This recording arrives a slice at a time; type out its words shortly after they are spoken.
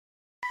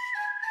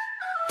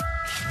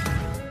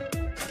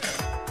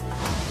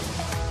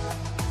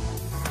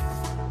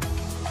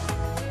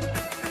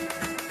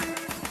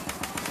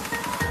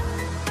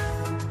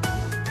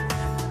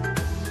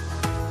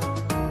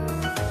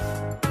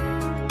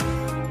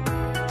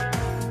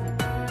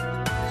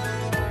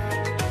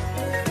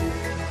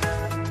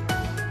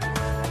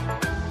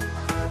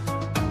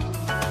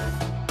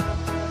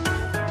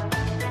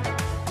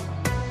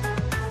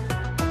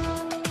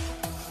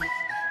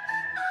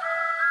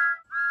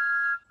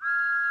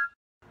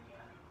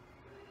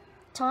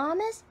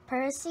Thomas,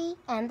 Percy,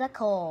 and the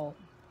coal.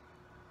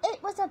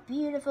 It was a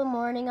beautiful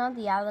morning on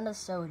the island of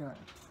Sodor.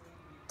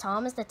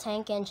 Thomas the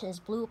tank engine's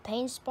blue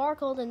paint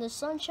sparkled in the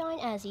sunshine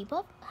as he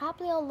puffed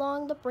happily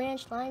along the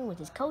branch line with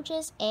his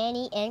coaches,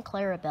 Annie and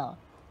Clarabelle.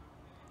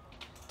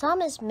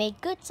 Thomas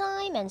made good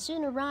time and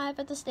soon arrived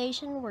at the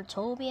station where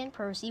Toby and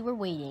Percy were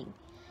waiting.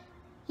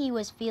 He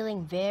was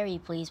feeling very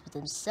pleased with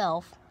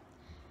himself.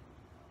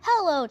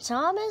 "Hello,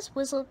 Thomas,"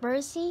 whistled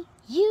Percy.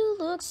 "You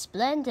look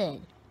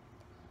splendid."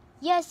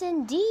 "Yes,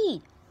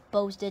 indeed,"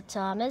 boasted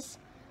Thomas.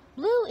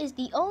 "Blue is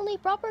the only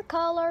proper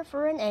color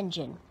for an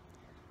engine."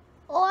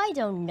 "Oh, I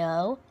don't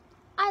know.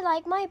 I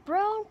like my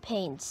brown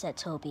paint," said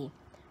Toby.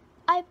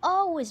 "I've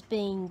always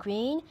been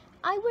green.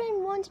 I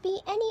wouldn't want to be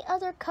any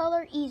other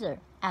color either,"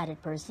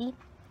 added Percy.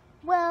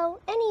 "Well,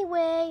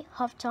 anyway,"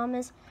 huffed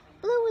Thomas,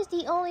 "blue is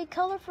the only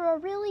color for a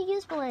really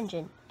useful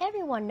engine.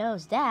 Everyone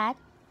knows that."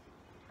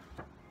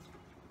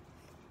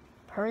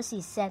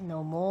 Percy said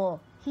no more.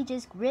 He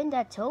just grinned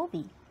at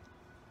Toby.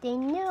 They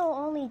knew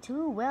only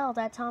too well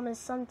that Thomas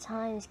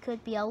sometimes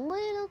could be a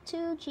little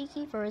too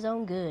cheeky for his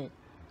own good.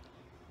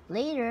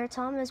 Later,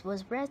 Thomas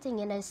was resting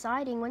in a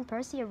siding when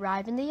Percy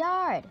arrived in the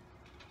yard.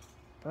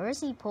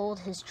 Percy pulled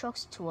his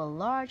trucks to a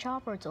large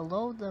hopper to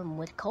load them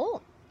with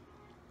coal.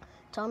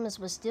 Thomas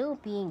was still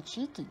being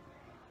cheeky.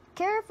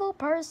 "Careful,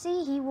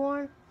 Percy," he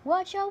warned.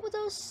 "Watch out with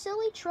those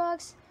silly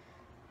trucks."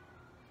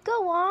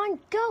 Go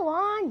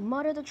on,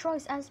 muttered the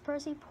trucks as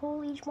Percy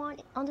pulled each one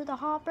under the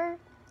hopper.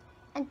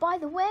 "And by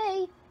the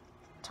way,"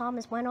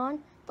 Thomas went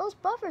on, "those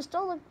buffers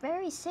don't look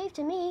very safe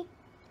to me."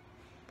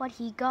 But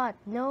he got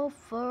no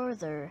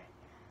further.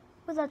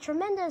 With a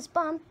tremendous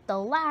bump, the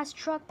last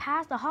truck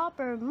passed the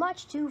hopper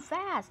much too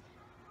fast.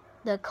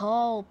 The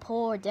coal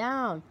poured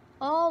down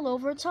all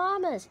over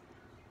Thomas.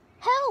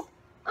 "Help!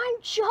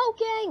 I'm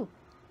choking!"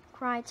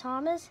 cried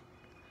Thomas.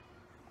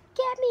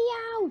 "Get me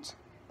out!"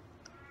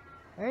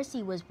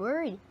 Percy was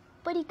worried,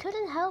 but he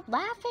couldn't help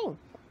laughing.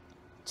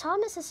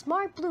 Thomas's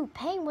smart blue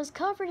paint was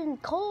covered in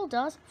coal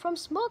dust from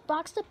smoke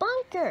box to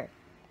bunker.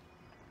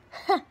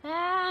 "Ha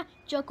ha!"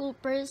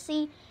 chuckled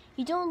Percy.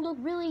 "You don't look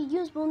really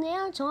useful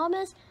now,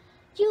 Thomas.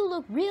 You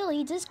look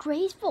really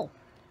disgraceful."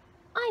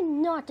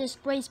 "I'm not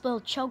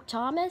disgraceful," choked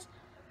Thomas.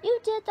 "You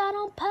did that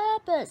on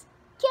purpose.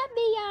 Get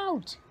me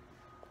out!"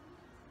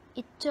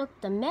 It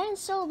took the man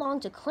so long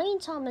to clean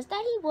Thomas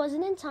that he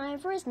wasn't in time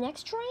for his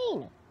next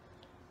train.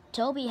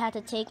 Toby had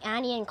to take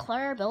Annie and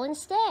Clarabelle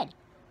instead.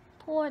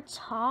 "Poor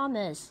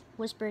Thomas,"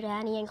 whispered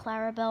Annie and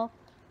Clarabelle.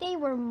 They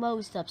were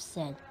most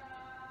upset.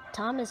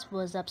 Thomas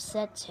was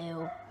upset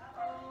too.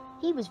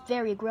 He was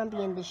very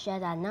grumpy in the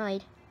shed that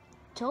night.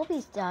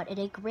 Toby thought it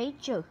a great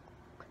joke,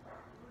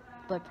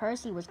 but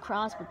Percy was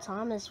cross with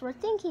Thomas for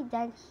thinking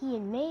that he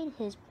had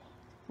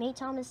made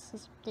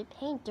Thomas's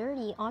paint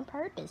dirty on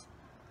purpose.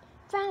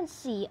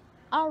 "Fancy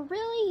a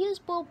really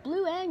useful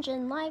blue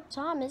engine like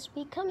Thomas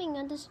becoming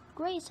a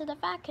disgrace to the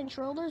Fat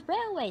Controller's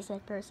Railway,"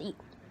 said Percy.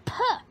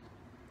 "Puh!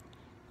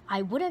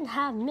 I wouldn't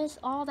have missed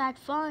all that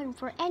fun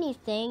for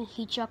anything,"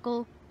 he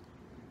chuckled.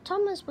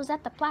 Thomas was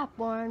at the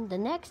platform the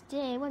next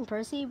day when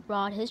Percy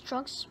brought his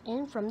trucks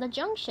in from the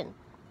junction.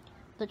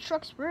 The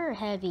trucks were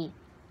heavy.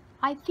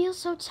 "I feel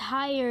so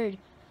tired,"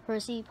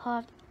 Percy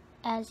puffed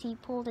as he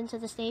pulled into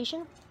the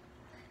station.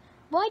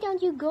 "Why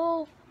don't you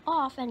go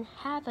off and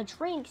have a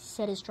drink?"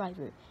 said his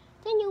driver.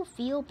 "Then you'll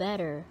feel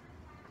better."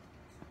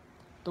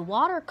 The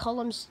water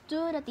column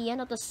stood at the end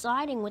of the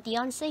siding with the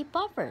unsafe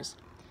buffers.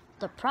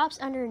 The props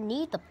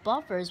underneath the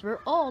buffers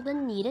were old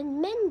and needed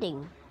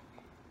mending.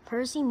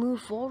 Percy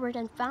moved forward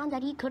and found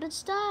that he couldn't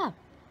stop.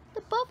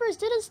 The buffers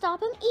didn't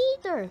stop him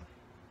either.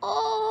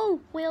 "Oh!"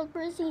 wailed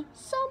Percy.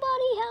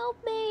 "Somebody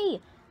help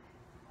me!"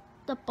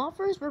 The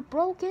buffers were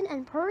broken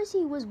and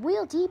Percy was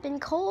wheel deep in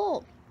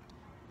coal.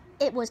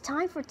 It was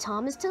time for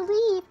Thomas to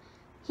leave.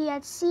 He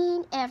had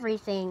seen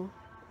everything.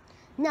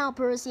 Now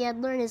Percy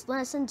had learned his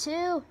lesson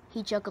too,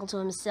 he chuckled to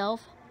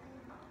himself.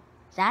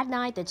 That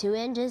night the two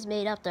engines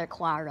made up their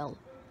quarrel.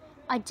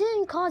 "I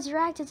didn't cause your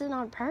accident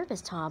on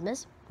purpose,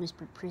 Thomas,"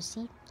 whispered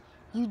Percy.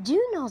 "You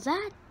do know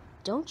that,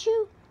 don't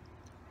you?"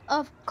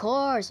 "Of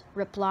course,"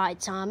 replied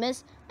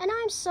Thomas, "and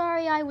I'm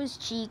sorry I was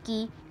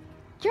cheeky.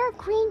 Your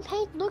green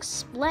paint looks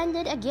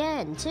splendid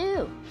again,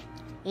 too.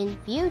 In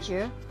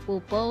future,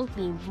 we'll both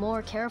be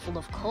more careful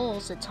of coal,"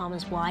 said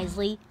Thomas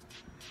wisely.